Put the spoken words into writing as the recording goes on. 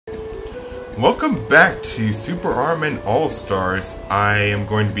Welcome back to Super RMN All-Stars. I am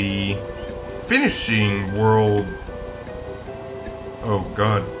going to be finishing world... Oh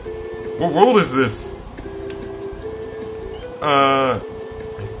god. What world is this? I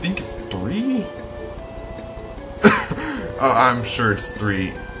think it's 3? I'm sure it's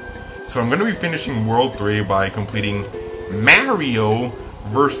 3. So I'm going to be finishing world 3 by completing Mario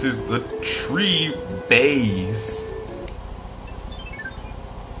versus the Tree Base.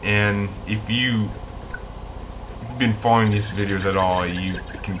 And if you've been following these videos at all, you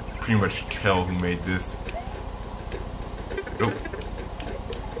can pretty much tell who made this. Oh.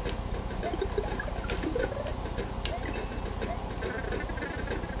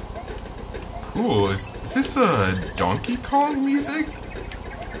 Cool. Is this a Donkey Kong music?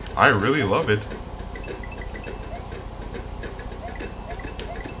 I really love it.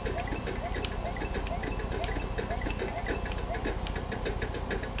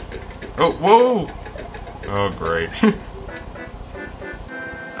 Oh, whoa! Oh, great.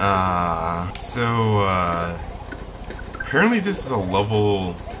 Apparently this is a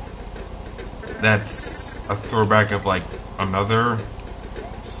level that's a throwback of, like, another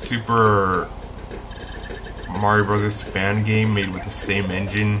Super Mario Bros. Fan game made with the same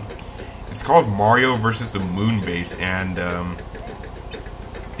engine. It's called Mario vs. the Moon Base, and, I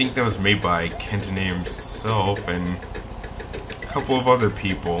think that was made by Kentane himself and a couple of other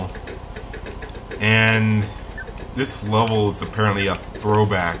people. And this level is apparently a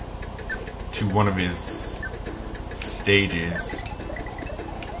throwback to one of his stages.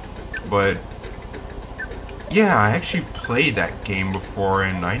 But yeah, I actually played that game before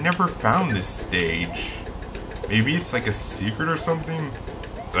and I never found this stage. Maybe it's like a secret or something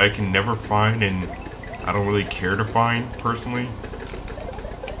that I can never find and I don't really care to find personally.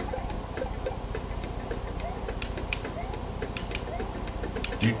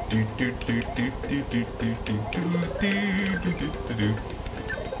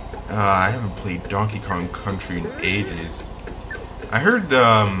 I haven't played Donkey Kong Country in ages. I heard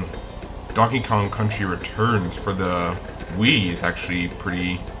Donkey Kong Country Returns for the Wii is actually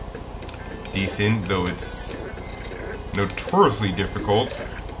pretty decent, though it's notoriously difficult.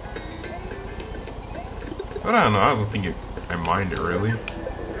 But I don't know, I don't think I mind it really.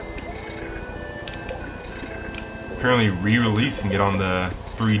 Apparently re-releasing it on the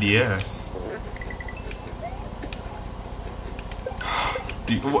 3DS.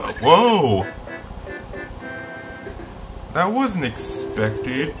 Whoa! That wasn't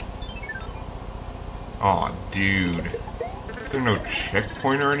expected. Aw, dude. Is there no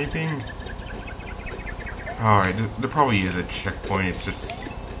checkpoint or anything? Alright, there probably is a checkpoint, it's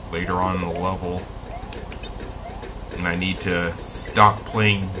just later on in the level. And I need to stop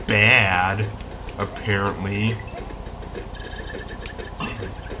playing bad, apparently.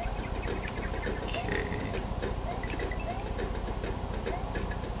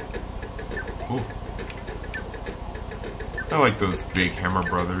 I like those big Hammer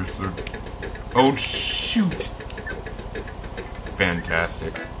Brothers. Oh, shoot!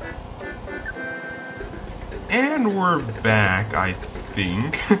 Fantastic. And we're back, I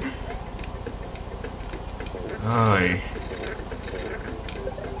think.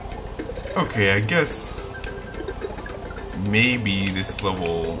 Okay, I guess maybe this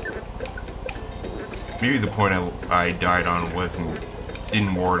level... Maybe the point I died on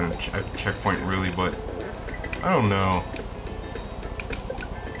didn't warrant a checkpoint really, but I don't know.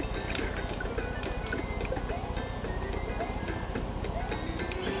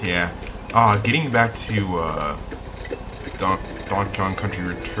 Yeah. Getting back to Donkey Kong Country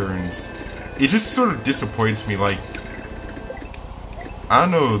Returns, it just sort of disappoints me. Like, I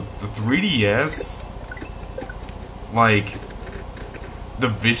don't know, the 3DS, like, the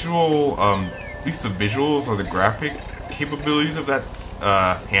visual, at least the visuals or the graphic capabilities of that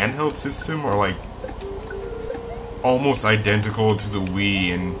handheld system are like almost identical to the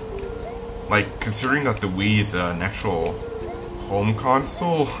Wii, and like considering that the Wii is an actual home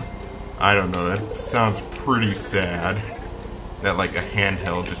console, I don't know, that sounds pretty sad that like a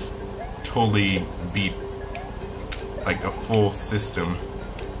handheld just totally beat like a full system.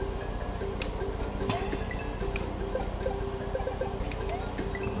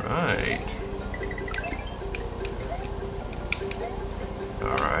 Right.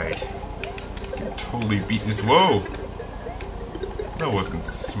 Alright. Can totally beat this. Whoa! That wasn't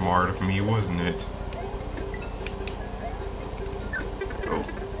smart of me, wasn't it? Oh,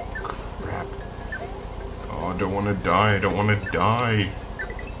 crap. Oh, I don't want to die. I don't want to die.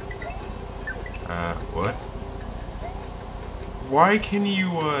 What? Why can you,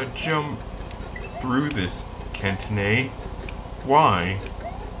 jump through this, Kentane? Why?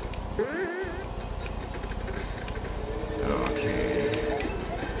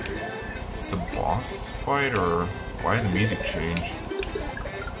 boss fight, or why did the music change?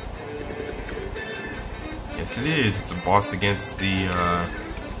 Yes, it is. It's a boss against the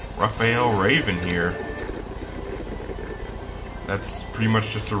Raphael Raven here. That's pretty much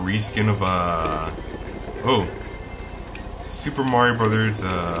just a reskin of oh, Super Mario Brothers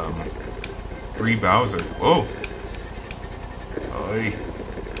 3 Bowser. Whoa. Oi.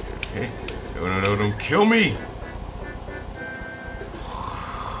 Okay. No, don't kill me.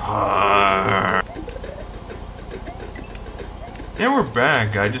 Yeah, we're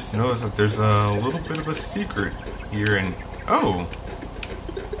back. I just noticed that there's a little bit of a secret here, and oh,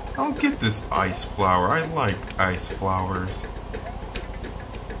 I'll get this ice flower. I like ice flowers.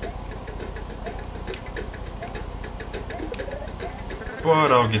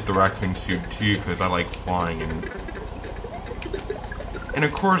 But I'll get the raccoon suit too, because I like flying, and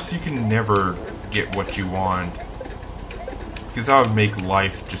of course you can never get what you want, because that would make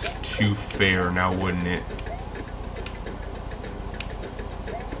life just too fair now, wouldn't it?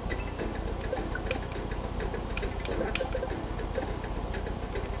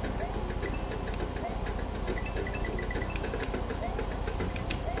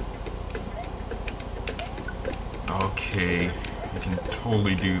 Okay, I can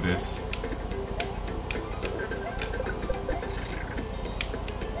totally do this.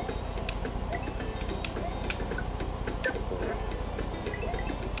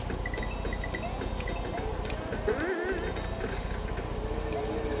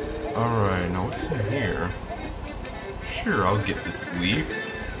 Alright, now what's in here? Sure, I'll get this leaf.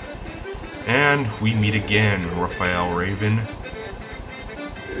 And we meet again, Raphael Raven.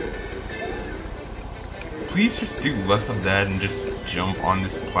 Please just do less of that and just jump on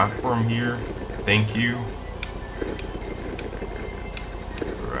this platform here. Thank you.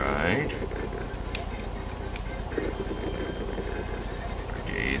 Right.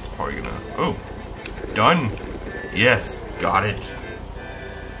 Okay, it's probably gonna... Oh! Done! Yes, got it.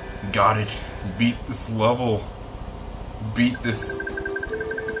 Got it. Beat this level. Beat this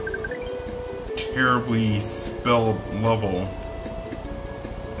terribly spelled level.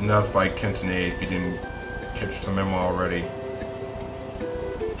 And that's by Kentone, if you didn't catch the memo already.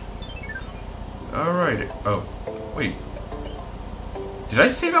 Alright. Oh, wait. Did I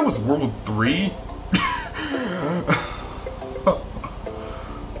say that was World 3?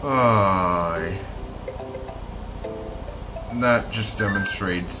 That just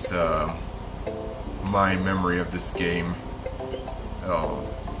demonstrates my memory of this game. Oh,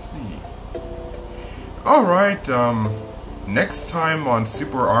 let's see. Alright, next time on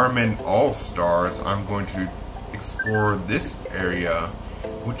Super RMN All-Stars, I'm going to explore this area,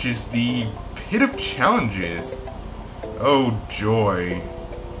 which is the Pit of Challenges. Oh joy.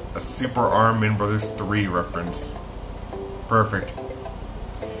 A Super RMN Brothers 3 reference. Perfect.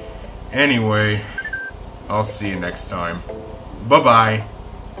 Anyway, I'll see you next time. Bye-bye.